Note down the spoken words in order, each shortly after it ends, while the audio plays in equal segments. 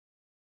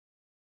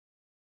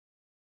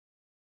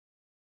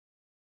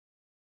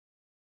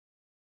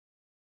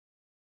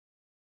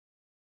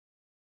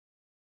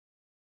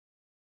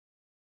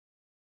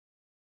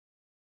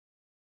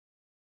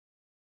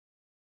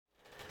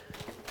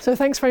So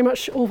thanks very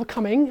much all for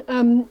coming.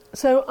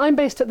 So I'm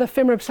based at the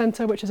FIMRIB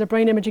Centre, which is a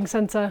brain imaging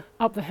centre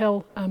up the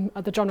hill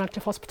at the John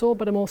Radcliffe Hospital,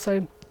 but I'm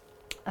also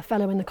a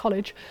fellow in the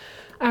college.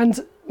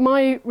 And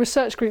my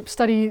research group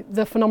study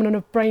the phenomenon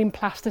of brain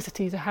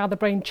plasticity, so how the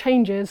brain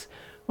changes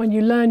when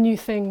you learn new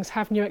things,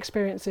 have new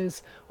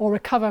experiences, or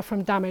recover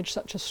from damage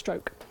such as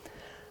stroke.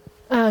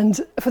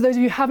 And for those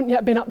of you who haven't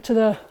yet been up to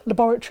the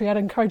laboratory, I'd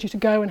encourage you to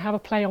go and have a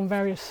play on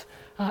various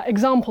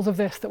examples of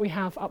this that we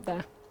have up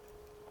there.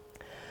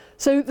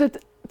 So the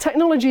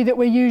technology that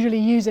we're usually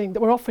using, that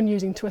we're often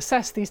using to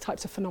assess these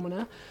types of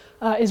phenomena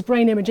is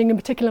brain imaging, in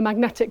particular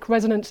magnetic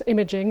resonance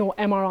imaging, or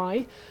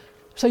MRI.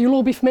 So you'll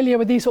all be familiar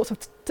with these sorts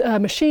of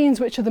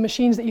machines, which are the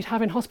machines that you'd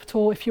have in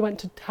hospital if you went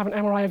to have an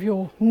MRI of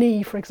your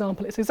knee, for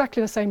example. It's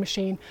exactly the same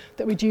machine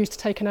that we'd use to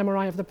take an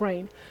MRI of the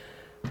brain.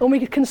 And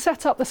we can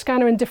set up the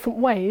scanner in different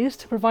ways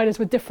to provide us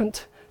with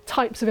different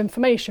types of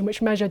information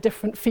which measure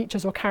different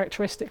features or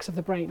characteristics of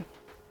the brain.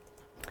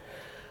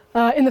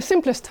 In the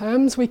simplest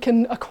terms, we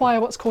can acquire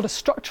what's called a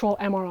structural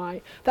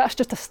MRI. That's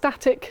just a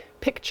static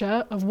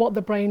picture of what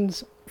the brain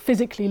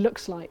physically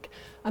looks like.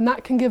 And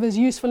that can give us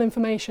useful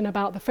information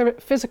about the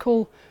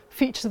physical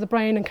features of the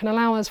brain and can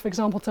allow us, for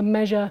example, to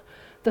measure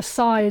the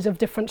size of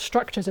different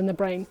structures in the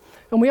brain.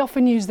 And we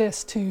often use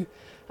this to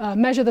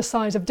measure the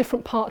size of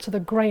different parts of the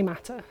grey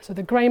matter. So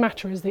the grey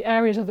matter is the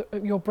areas of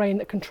your brain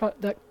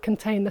that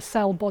contain the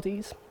cell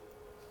bodies.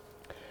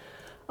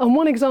 And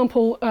one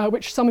example,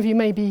 which some of you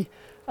may be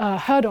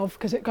heard of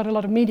because it got a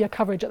lot of media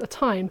coverage at the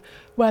time,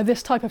 where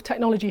this type of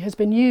technology has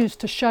been used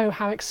to show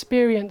how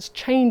experience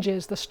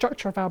changes the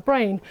structure of our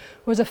brain,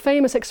 was a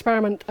famous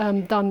experiment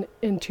done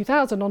in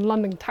 2000 on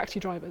London taxi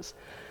drivers.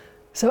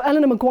 So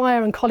Eleanor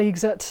Maguire and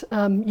colleagues at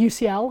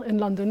UCL in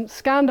London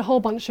scanned a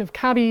whole bunch of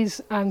cabbies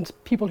and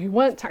people who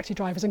weren't taxi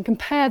drivers and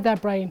compared their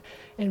brain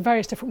in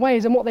various different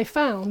ways. And what they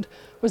found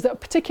was that a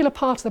particular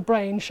part of the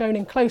brain, shown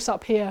in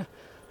close-up here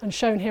and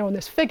shown here on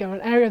this figure,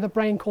 an area of the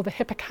brain called the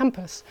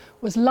hippocampus,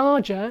 was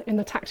larger in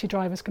the taxi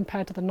drivers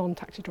compared to the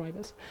non-taxi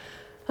drivers.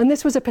 And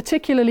this was a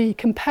particularly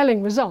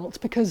compelling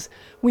result because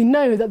we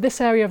know that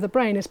this area of the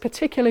brain is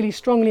particularly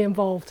strongly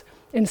involved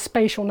in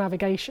spatial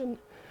navigation.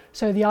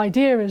 So the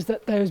idea is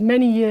that those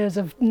many years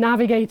of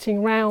navigating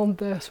around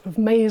the sort of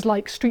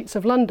maze-like streets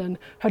of London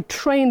had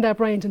trained their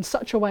brains in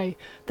such a way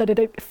that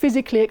it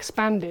physically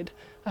expanded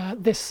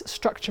this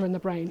structure in the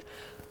brain.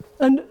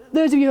 And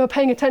those of you who are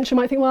paying attention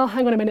might think, well,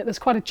 hang on a minute, there's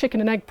quite a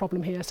chicken and egg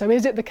problem here. So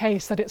is it the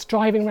case that it's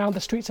driving around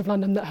the streets of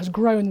London that has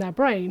grown their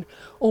brain?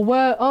 Or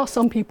are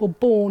some people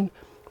born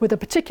with a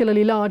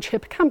particularly large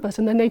hippocampus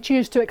and then they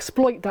choose to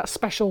exploit that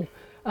special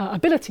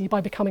ability by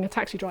becoming a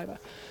taxi driver?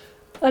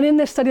 And in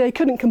this study, they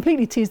couldn't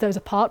completely tease those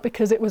apart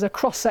because it was a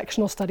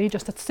cross-sectional study,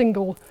 just a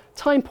single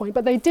time point.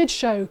 But they did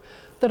show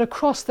that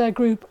across their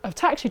group of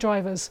taxi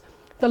drivers,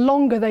 the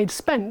longer they'd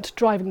spent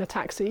driving the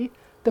taxi,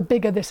 the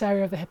bigger this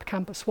area of the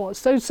hippocampus was.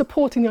 So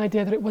supporting the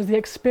idea that it was the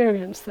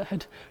experience that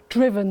had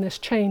driven this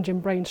change in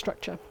brain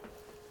structure.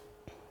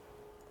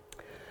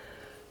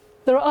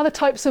 There are other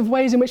types of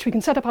ways in which we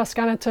can set up our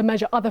scanner to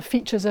measure other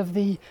features of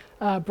the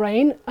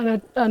brain,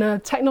 and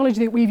a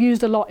technology that we've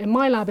used a lot in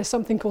my lab is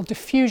something called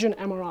diffusion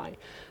MRI.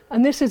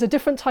 And this is a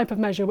different type of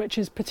measure which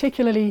is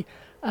particularly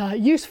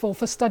useful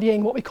for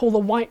studying what we call the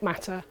white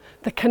matter,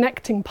 the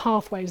connecting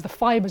pathways, the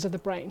fibres of the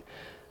brain.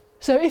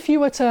 So if you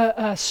were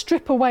to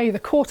strip away the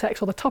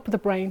cortex or the top of the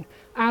brain,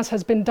 as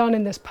has been done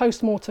in this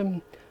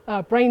post-mortem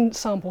brain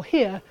sample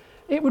here,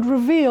 it would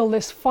reveal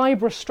this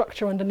fibrous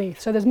structure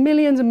underneath. So there's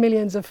millions and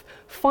millions of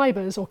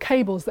fibres or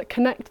cables that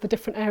connect the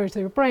different areas of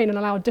your brain and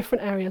allow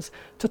different areas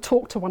to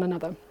talk to one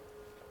another.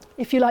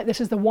 If you like,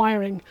 this is the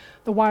wiring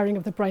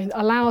of the brain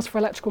that allows for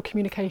electrical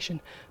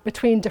communication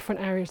between different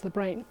areas of the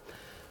brain.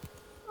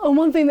 And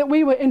one thing that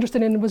we were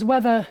interested in was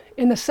whether,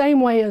 in the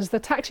same way as the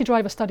taxi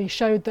driver study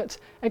showed that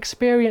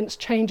experience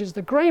changes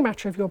the grey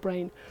matter of your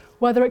brain,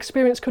 whether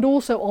experience could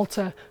also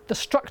alter the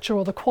structure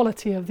or the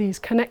quality of these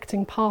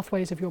connecting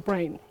pathways of your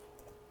brain.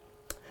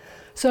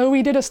 So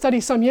we did a study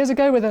some years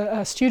ago with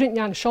a student,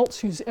 Jan Schultz,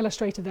 who's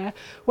illustrated there,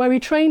 where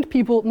we trained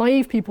people,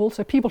 naive people,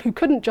 so people who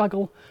couldn't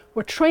juggle,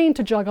 were trained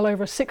to juggle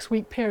over a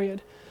 6-week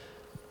period.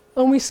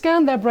 And we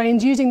scanned their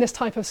brains using this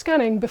type of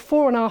scanning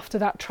before and after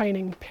that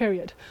training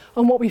period.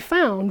 And what we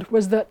found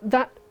was that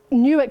that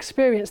new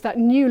experience, that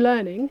new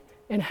learning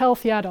in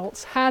healthy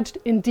adults had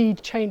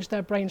indeed changed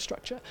their brain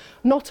structure.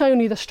 Not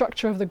only the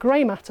structure of the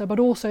grey matter, but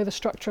also the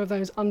structure of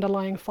those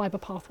underlying fibre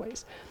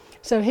pathways.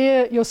 So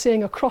here you're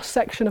seeing a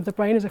cross-section of the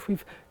brain as if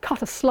we've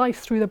cut a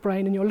slice through the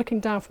brain and you're looking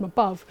down from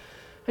above.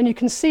 And you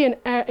can see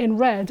in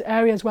red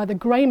areas where the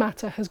grey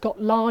matter has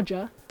got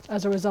larger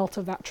as a result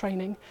of that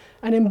training,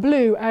 and in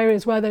blue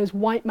areas where those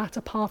white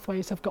matter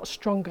pathways have got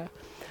stronger.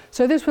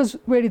 So this was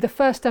really the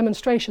first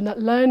demonstration that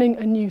learning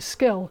a new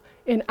skill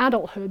in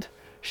adulthood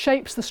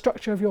shapes the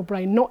structure of your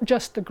brain, not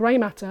just the grey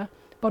matter,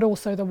 but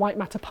also the white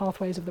matter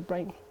pathways of the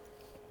brain.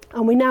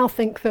 And we now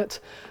think that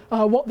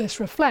what this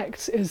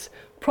reflects is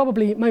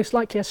probably most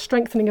likely a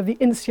strengthening of the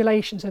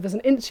insulation. So there's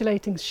an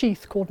insulating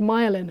sheath called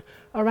myelin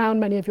around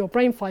many of your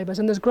brain fibres,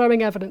 and there's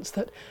growing evidence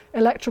that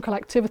electrical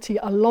activity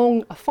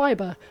along a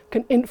fibre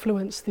can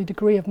influence the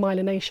degree of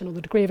myelination or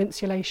the degree of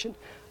insulation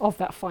of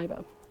that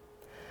fibre.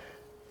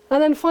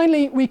 And then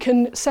finally, we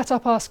can set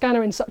up our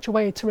scanner in such a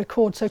way to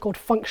record so-called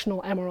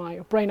functional MRI,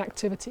 or brain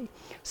activity.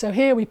 So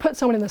here we put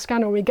someone in the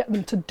scanner and we get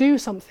them to do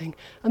something,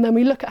 and then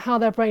we look at how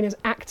their brain is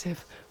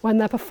active when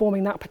they're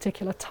performing that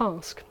particular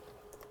task.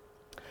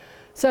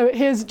 So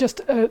here's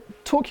just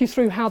talk you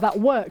through how that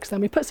works. Then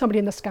we put somebody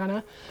in the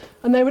scanner,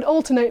 and they would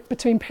alternate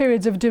between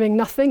periods of doing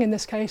nothing, in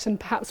this case, and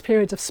perhaps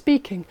periods of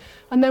speaking.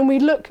 And then we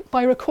look,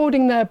 by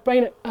recording their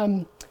brain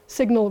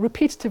signal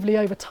repetitively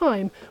over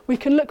time, we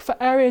can look for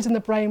areas in the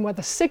brain where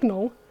the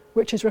signal,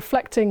 which is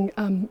reflecting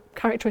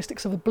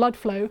characteristics of the blood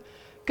flow,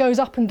 goes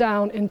up and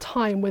down in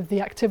time with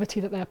the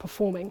activity that they're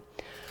performing.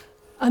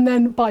 And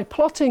then by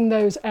plotting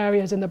those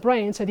areas in the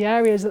brain, so the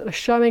areas that are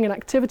showing an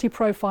activity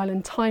profile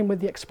in time with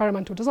the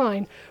experimental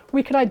design,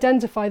 we could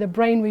identify the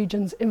brain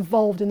regions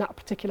involved in that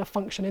particular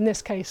function, in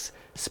this case,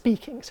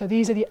 speaking. So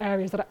these are the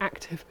areas that are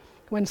active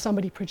when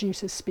somebody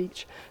produces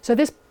speech. So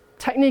this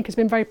technique has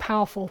been very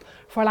powerful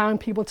for allowing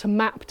people to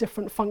map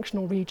different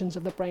functional regions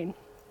of the brain.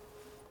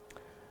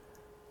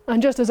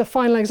 And just as a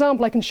final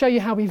example, I can show you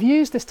how we've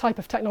used this type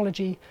of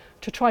technology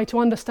to try to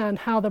understand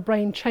how the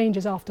brain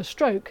changes after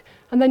stroke,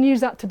 and then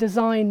use that to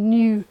design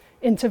new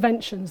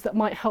interventions that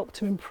might help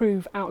to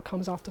improve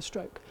outcomes after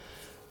stroke.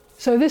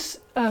 So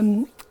this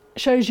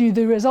shows you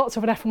the results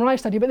of an fMRI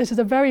study, but this is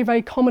a very,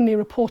 very commonly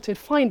reported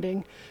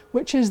finding,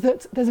 which is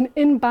that there's an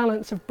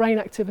imbalance of brain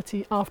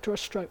activity after a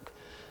stroke.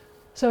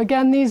 So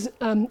again, these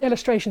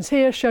illustrations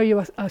here show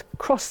you a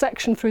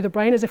cross-section through the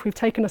brain, as if we've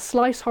taken a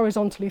slice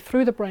horizontally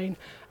through the brain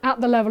at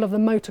the level of the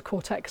motor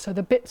cortex, so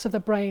the bits of the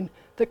brain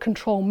that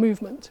control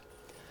movement.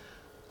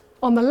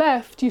 On the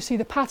left, you see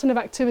the pattern of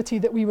activity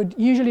that we would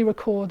usually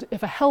record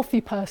if a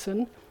healthy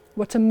person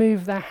were to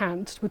move their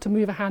hand, were to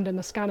move a hand in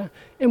the scanner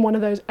in one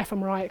of those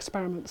fMRI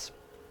experiments,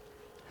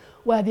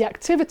 where the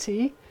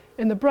activity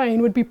in the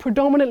brain would be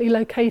predominantly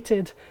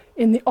located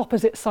in the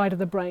opposite side of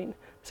the brain.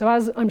 So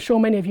as I'm sure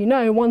many of you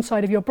know, one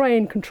side of your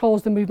brain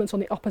controls the movements on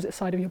the opposite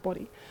side of your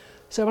body.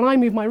 So when I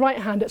move my right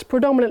hand, it's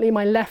predominantly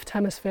my left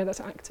hemisphere that's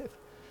active.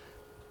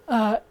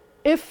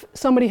 If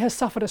somebody has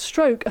suffered a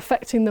stroke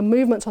affecting the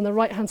movements on the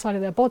right-hand side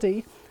of their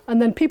body,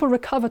 and then people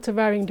recover to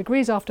varying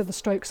degrees after the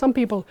stroke, some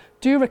people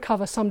do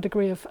recover some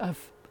degree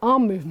of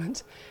arm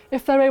movement.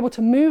 If they're able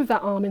to move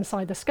that arm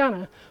inside the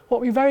scanner,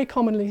 what we very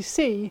commonly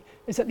see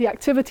is that the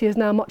activity is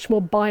now much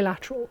more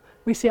bilateral.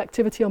 We see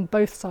activity on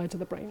both sides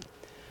of the brain.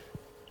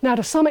 Now,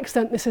 to some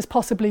extent, this is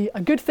possibly a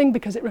good thing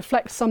because it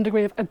reflects some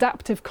degree of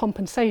adaptive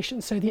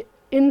compensation. So the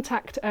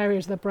intact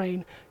areas of the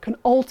brain can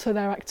alter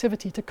their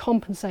activity to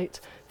compensate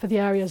for the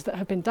areas that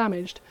have been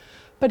damaged.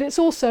 But it's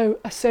also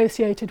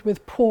associated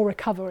with poor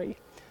recovery.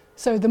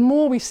 So the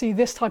more we see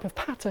this type of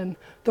pattern,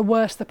 the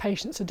worse the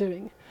patients are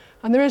doing.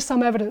 And there is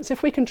some evidence,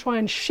 if we can try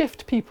and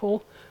shift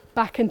people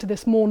back into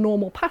this more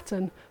normal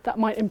pattern, that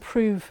might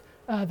improve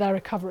their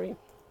recovery.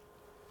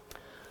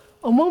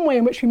 And one way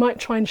in which we might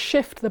try and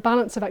shift the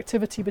balance of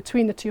activity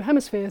between the two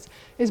hemispheres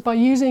is by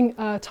using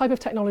a type of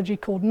technology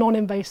called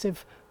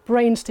non-invasive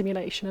brain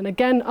stimulation. And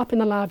again, up in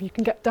the lab, you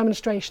can get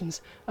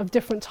demonstrations of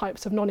different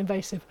types of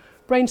non-invasive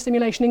brain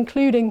stimulation,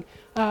 including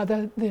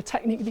the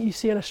technique that you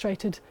see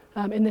illustrated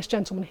in this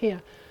gentleman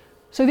here.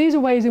 So these are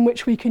ways in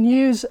which we can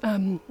use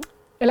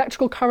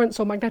electrical currents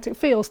or magnetic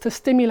fields to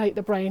stimulate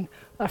the brain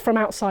from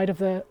outside of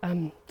the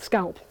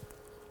scalp.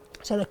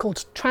 So they're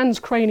called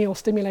transcranial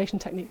stimulation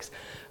techniques.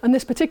 And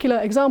this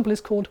particular example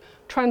is called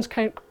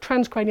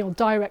transcranial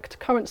direct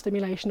current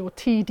stimulation, or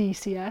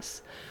TDCS.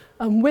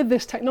 And with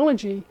this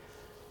technology,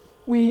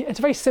 it's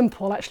very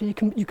simple actually.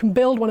 You can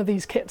build one of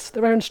these kits.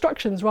 There are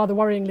instructions, rather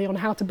worryingly, on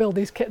how to build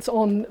these kits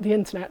on the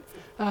internet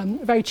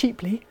very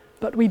cheaply,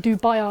 but we do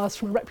buy ours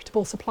from a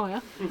reputable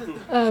supplier.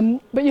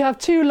 But you have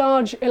two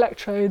large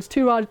electrodes,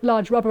 two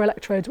large rubber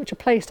electrodes, which are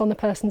placed on the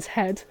person's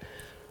head.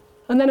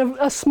 And then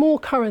a small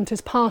current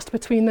is passed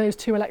between those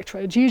two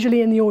electrodes,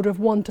 usually in the order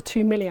of 1 to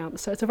 2 milliamps.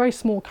 So it's a very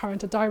small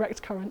current, a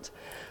direct current.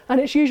 And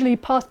it's usually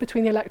passed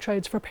between the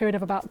electrodes for a period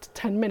of about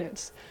 10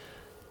 minutes.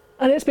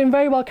 And it's been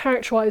very well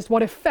characterized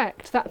what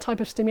effect that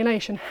type of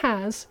stimulation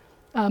has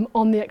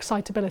on the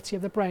excitability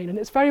of the brain. And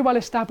it's very well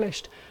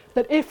established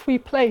that if we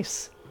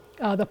place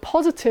the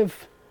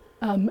positive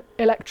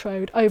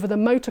electrode over the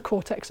motor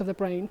cortex of the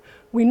brain,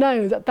 we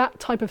know that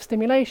that type of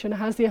stimulation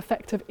has the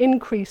effect of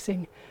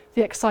increasing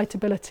the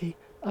excitability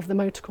of the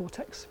motor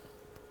cortex.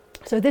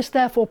 So this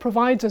therefore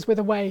provides us with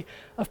a way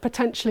of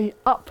potentially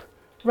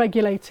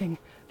up-regulating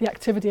the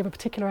activity of a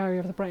particular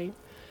area of the brain.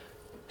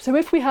 So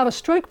if we have a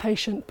stroke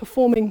patient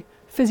performing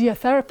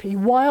physiotherapy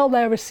while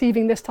they're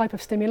receiving this type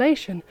of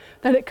stimulation,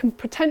 then it can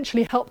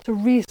potentially help to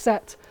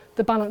reset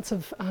the balance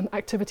of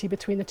activity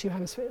between the two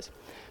hemispheres.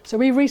 So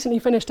we recently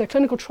finished a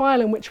clinical trial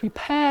in which we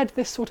paired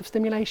this sort of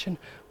stimulation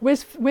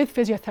with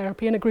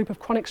physiotherapy in a group of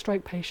chronic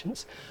stroke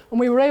patients. And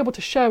we were able to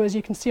show, as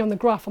you can see on the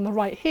graph on the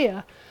right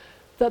here,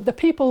 that the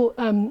people,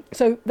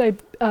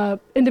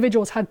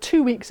 individuals had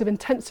 2 weeks of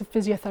intensive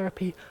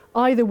physiotherapy,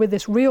 either with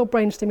this real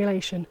brain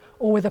stimulation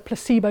or with a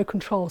placebo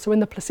control. So in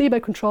the placebo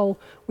control,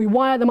 we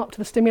wire them up to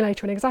the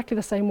stimulator in exactly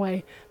the same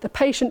way. The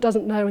patient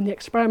doesn't know and the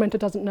experimenter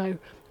doesn't know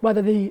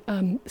whether the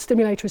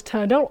stimulator is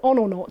turned on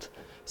or not.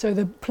 So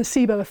the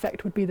placebo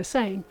effect would be the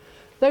same.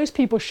 Those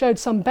people showed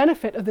some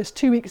benefit of this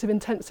 2 weeks of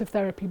intensive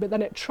therapy, but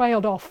then it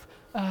trailed off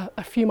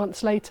a few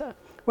months later.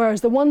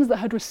 Whereas the ones that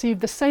had received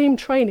the same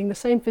training, the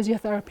same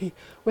physiotherapy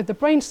with the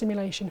brain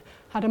stimulation,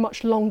 had a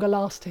much longer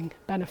lasting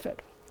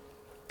benefit.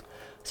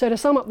 So to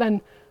sum up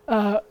then,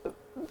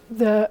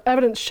 the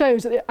evidence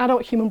shows that the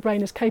adult human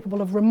brain is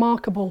capable of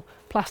remarkable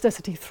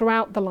plasticity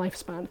throughout the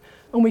lifespan,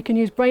 and we can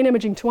use brain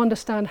imaging to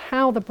understand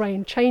how the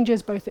brain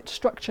changes both its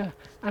structure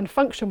and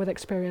function with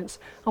experience,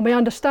 and by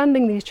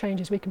understanding these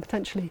changes we can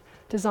potentially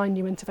design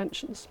new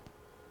interventions.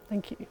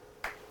 Thank you.